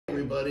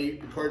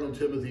everybody. Cardinal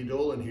Timothy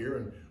Dolan here,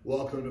 and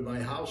welcome to my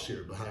house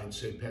here behind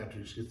St.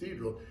 Patrick's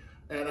Cathedral.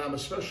 And I'm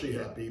especially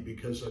happy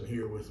because I'm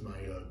here with my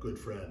good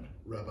friend,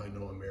 Rabbi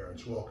Noam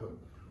Marans. Welcome,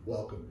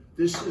 welcome.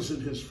 This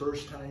isn't his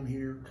first time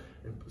here,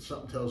 and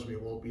something tells me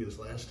it won't be his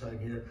last time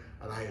here,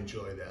 and I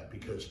enjoy that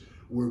because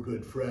we're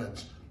good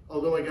friends.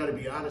 Although I gotta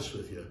be honest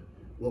with you,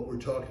 what we're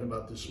talking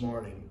about this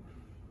morning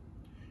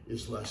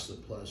is less than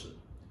pleasant.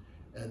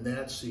 And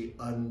that's the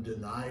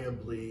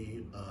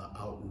undeniably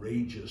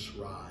outrageous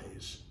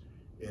rise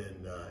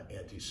in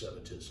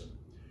anti-Semitism.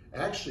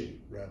 Actually,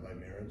 Rabbi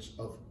Marans,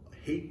 of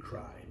hate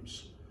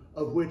crimes,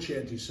 of which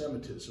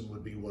anti-Semitism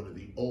would be one of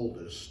the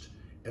oldest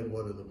and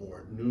one of the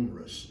more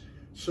numerous.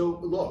 So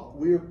look,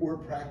 we're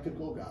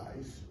practical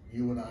guys.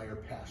 You and I are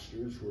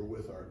pastors. We're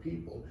with our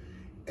people.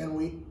 And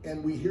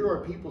we hear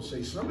our people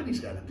say, somebody's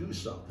got to do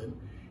something.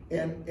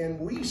 And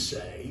we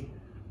say,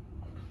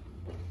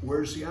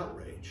 where's the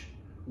outrage?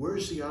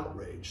 Where's the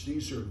outrage?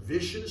 These are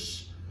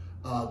vicious,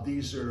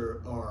 these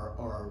are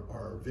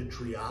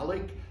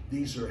vitriolic,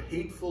 these are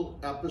hateful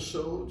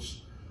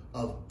episodes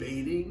of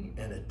baiting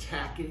and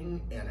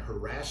attacking and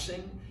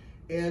harassing,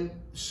 and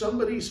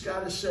somebody's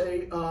got to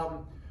say,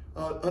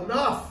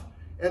 enough,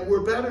 and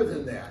we're better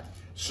than that.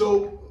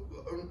 So,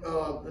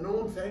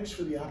 Noam, thanks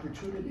for the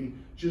opportunity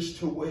just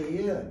to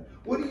weigh in.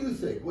 What do you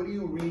think? What do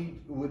you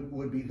read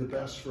would be the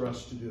best for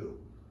us to do?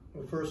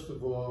 Well, first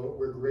of all,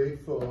 we're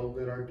grateful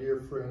that our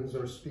dear friends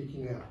are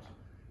speaking out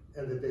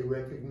and that they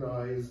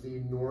recognize the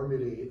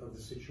enormity of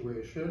the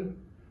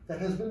situation that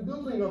has been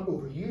building up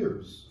over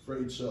years.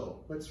 Afraid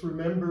so. Let's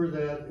remember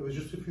that it was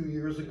just a few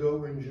years ago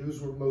when Jews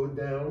were mowed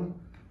down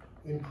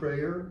in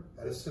prayer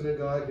at a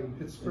synagogue in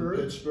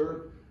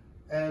Pittsburgh.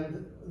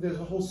 And there's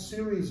a whole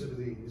series of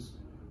these,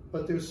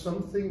 but there's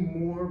something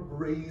more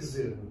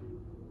brazen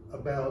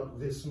about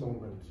this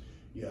moment.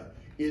 Yeah.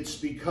 It's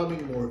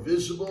becoming more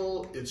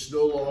visible. It's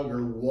no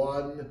longer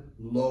one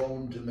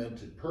lone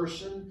demented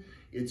person.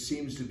 It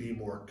seems to be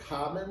more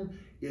common.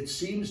 It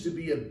seems to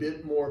be a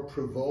bit more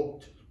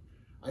provoked.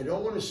 I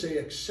don't want to say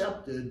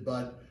accepted,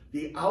 but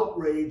the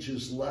outrage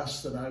is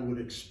less than I would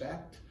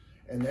expect.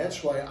 And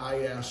that's why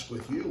I ask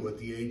with you what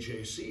the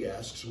AJC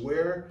asks,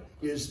 where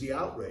is the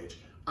outrage?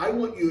 I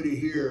want you to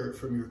hear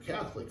from your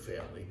Catholic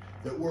family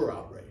that we're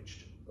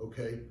outraged,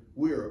 okay?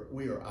 We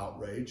are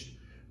outraged.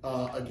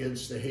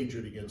 Against the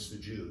hatred against the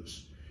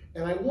Jews.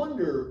 And I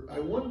wonder,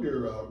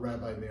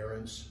 Rabbi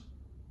Marans,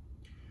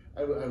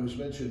 I was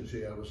mentioning to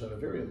you, I was on a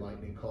very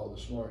enlightening call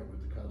this morning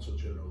with the Consul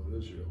General of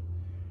Israel.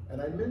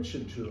 And I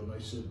mentioned to him,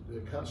 I said,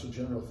 Consul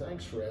General,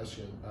 thanks for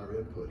asking our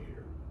input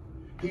here.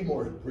 He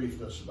more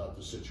briefed us about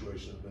the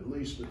situation in the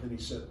Middle East, but then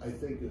he said, I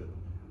think an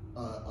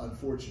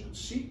unfortunate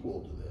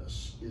sequel to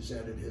this is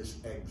that it has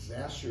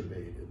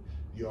exacerbated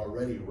the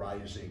already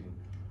rising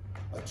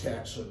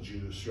attacks on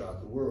Jews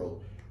throughout the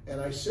world. And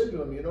I said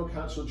to him, you know,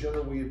 Consul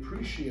General, we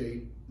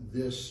appreciate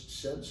this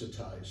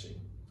sensitizing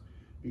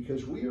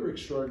because we are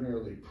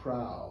extraordinarily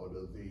proud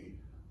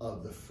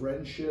of the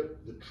friendship,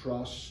 the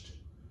trust,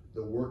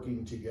 the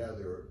working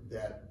together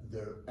that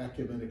the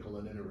ecumenical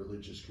and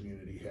interreligious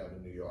community have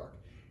in New York.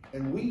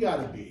 And we got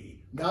to be,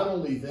 not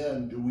only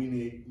then do we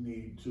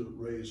need to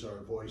raise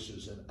our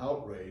voices in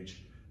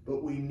outrage,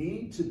 but we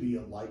need to be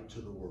a light to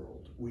the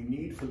world. We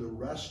need for the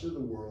rest of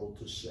the world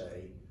to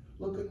say,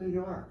 look at New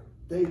York,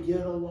 they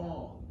get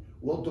along.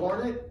 Well,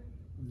 darn it,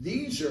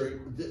 these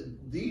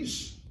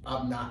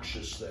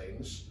obnoxious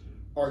things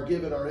are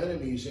giving our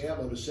enemies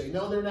ammo to say,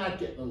 no, they're not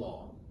getting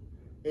along.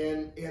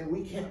 And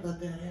we can't let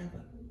that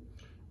happen.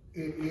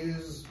 It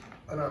is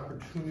an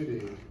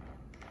opportunity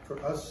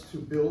for us to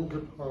build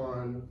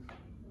upon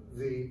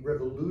the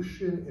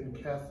revolution in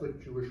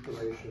Catholic-Jewish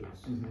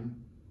relations,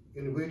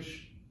 in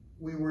which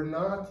we were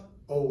not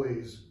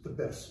always the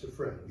best of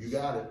friends. You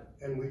got it.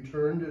 And we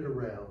turned it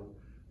around,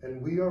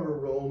 and we are a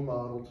role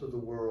model to the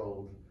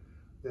world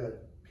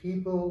that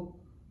people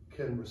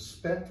can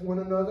respect one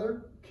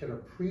another, can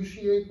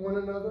appreciate one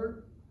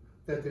another,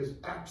 that there's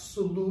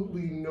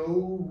absolutely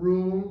no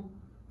room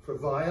for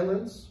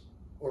violence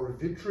or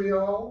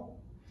vitriol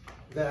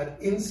that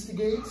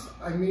instigates.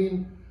 I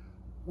mean,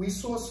 we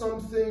saw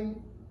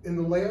something in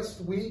the last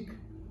week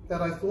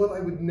that I thought I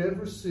would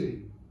never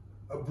see.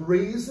 A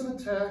brazen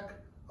attack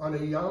on a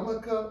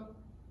yarmulke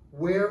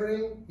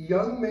wearing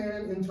young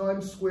man in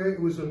Times Square.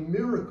 It was a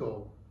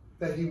miracle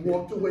that he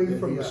walked away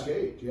from that. He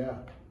escaped, yeah.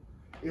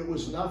 It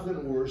was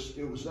nothing worse.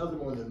 It was nothing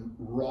more than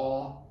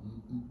raw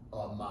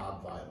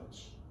mob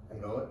violence.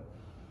 You know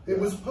it? It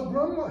was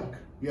pogrom-like.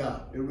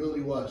 Yeah, it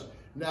really was.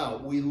 Now,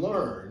 we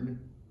learn,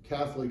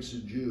 Catholics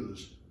and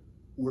Jews,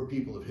 we're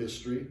people of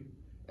history,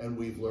 and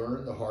we've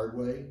learned the hard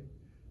way.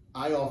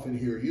 I often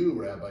hear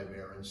you, Rabbi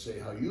Marans, say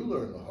how you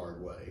learned the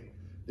hard way,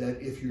 that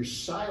if you're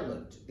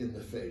silent in the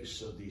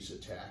face of these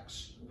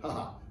attacks,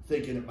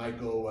 thinking it might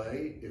go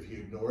away, if you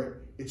ignore it,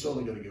 it's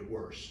only going to get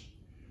worse.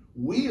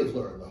 We have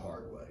learned the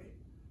hard way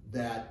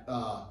that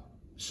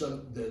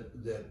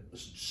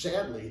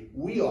sadly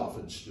we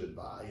often stood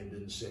by and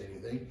didn't say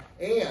anything,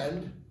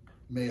 and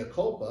mea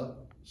culpa,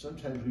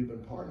 sometimes we've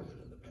been part of it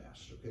in the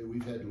past, okay?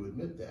 We've had to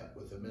admit that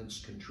with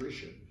immense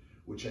contrition,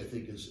 which I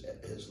think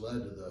has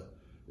led to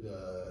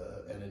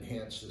and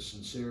enhanced the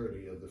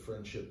sincerity of the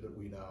friendship that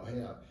we now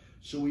have.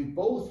 So we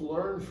both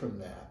learned from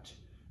that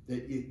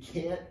it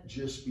can't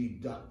just be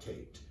duct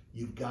taped.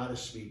 You've got to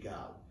speak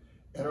out.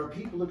 And our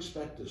people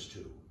expect us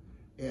to.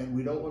 And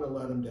we don't want to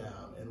let them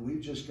down. And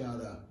we've just got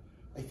to,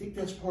 I think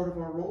that's part of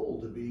our role,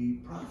 to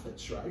be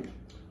prophets, right?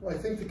 Well, I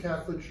think the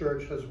Catholic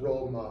Church has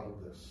role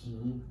modeled this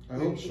I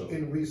hope so.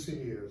 in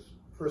recent years.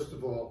 First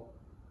of all,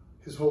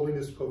 His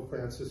Holiness Pope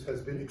Francis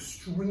has been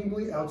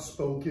extremely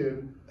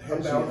outspoken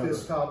about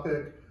this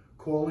topic,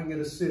 calling it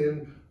a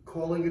sin,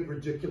 calling it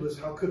ridiculous.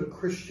 How could a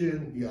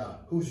Christian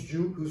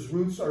whose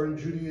roots are in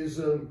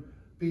Judaism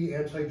be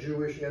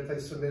anti-Jewish,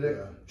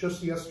 anti-Semitic?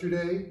 Just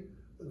yesterday,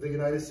 the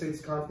United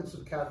States Conference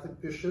of Catholic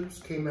Bishops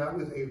came out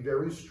with a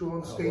very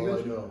strong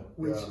statement,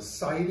 which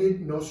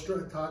cited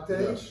Nostra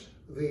Aetate,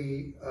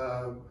 the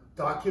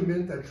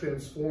document that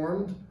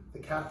transformed the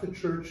Catholic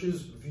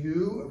Church's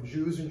view of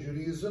Jews and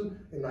Judaism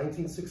in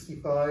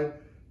 1965.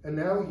 And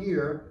now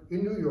here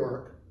in New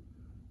York,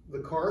 the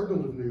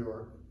Cardinal of New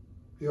York,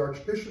 the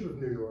Archbishop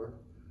of New York,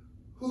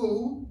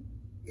 who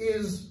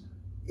is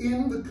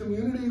in the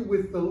community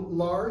with the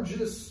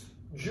largest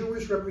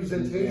Jewish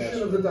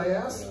representation of the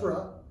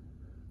diaspora,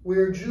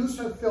 where Jews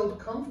have felt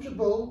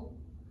comfortable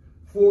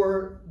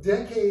for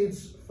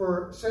decades,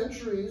 for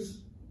centuries,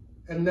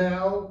 and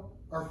now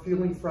are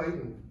feeling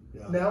frightened.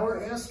 Now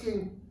are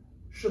asking,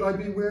 should I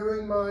be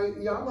wearing my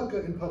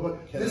yarmulke in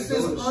public? This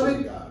is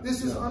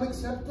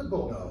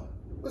unacceptable. No.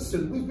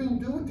 Listen, we've been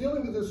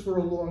dealing with this for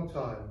a long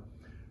time.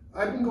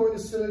 I've been going to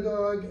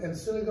synagogue, and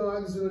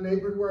synagogues in the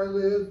neighborhood where I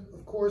live,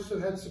 of course, have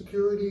had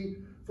security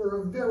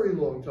for a very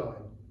long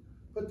time.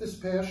 But this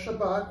past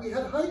Shabbat, we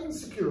had heightened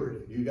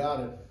security. You got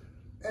it.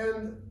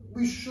 And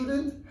we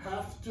shouldn't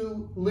have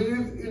to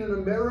live in an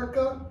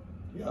America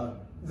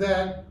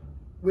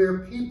where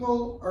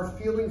people are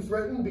feeling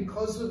threatened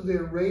because of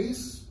their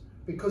race,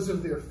 because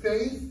of their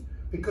faith,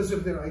 because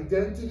of their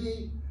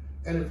identity.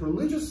 And if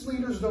religious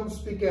leaders don't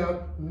speak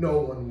out, no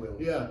one will.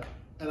 Yeah,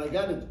 and I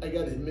got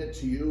to admit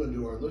to you and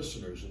to our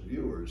listeners and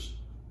viewers,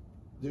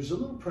 there's a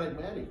little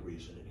pragmatic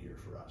reason in here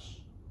for us.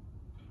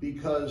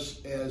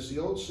 Because as the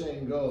old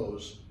saying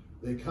goes,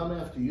 they come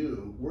after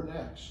you, we're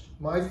next.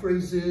 My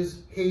phrase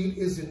is, hate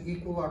is an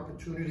equal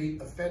opportunity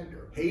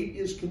offender. Hate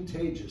is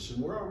contagious,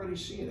 and we're already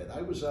seeing it.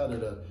 I was out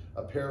at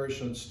a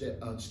parish on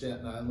Staten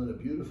Island, a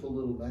beautiful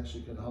little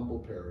Mexican humble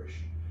parish,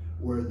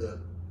 where the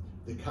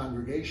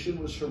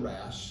congregation was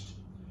harassed.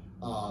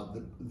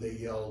 They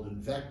yelled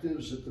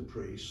invectives at the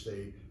priest.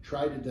 They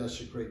tried to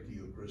desecrate the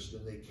Eucharist,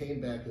 and they came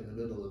back in the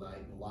middle of the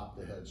night and lopped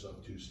the heads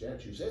off 2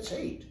 statues. That's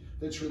hate.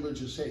 That's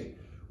religious hate.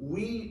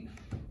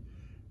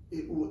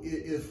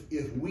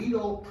 If we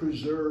don't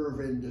preserve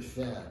and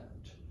defend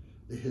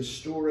the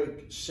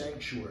historic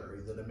sanctuary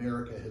that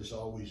America has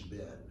always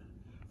been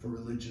for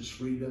religious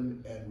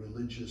freedom and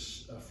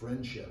religious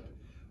friendship,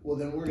 well,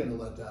 then we're going to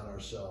let down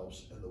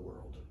ourselves and the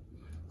world.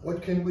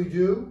 What can we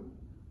do?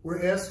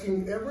 We're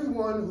asking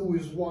everyone who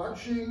is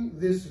watching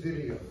this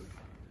video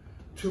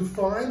to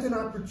find an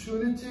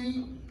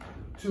opportunity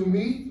to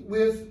meet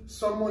with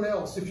someone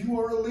else. If you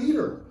are a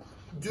leader,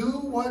 do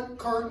what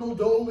Cardinal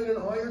Dolan and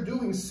I are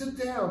doing. Sit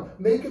down,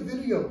 make a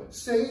video,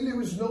 say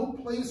there is no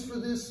place for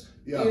this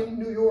in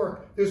New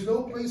York. There's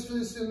no place for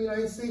this in the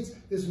United States.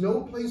 There's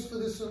no place for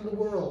this in the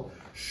world.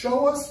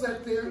 Show us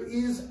that there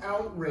is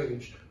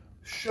outrage.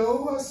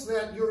 Show us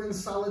that you're in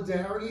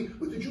solidarity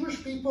with the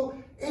Jewish people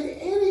and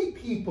any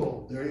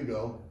people. There you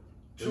go.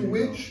 To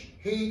which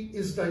hate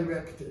is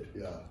directed.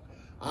 Yeah.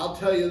 I'll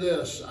tell you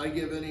this, I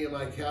give any of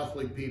my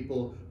Catholic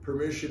people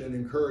permission and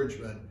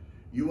encouragement.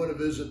 You want to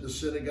visit the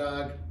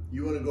synagogue,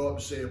 you want to go up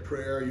and say a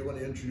prayer, you want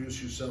to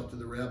introduce yourself to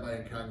the rabbi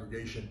and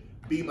congregation,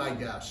 be my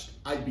guest.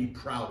 I'd be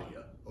proud of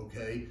you,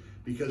 okay?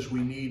 Because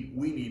we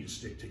need to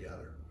stick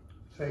together.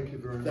 Thank you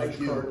very much,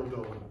 Cardinal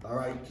Dolan. All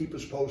right, keep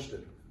us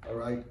posted, all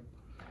right?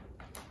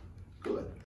 Good.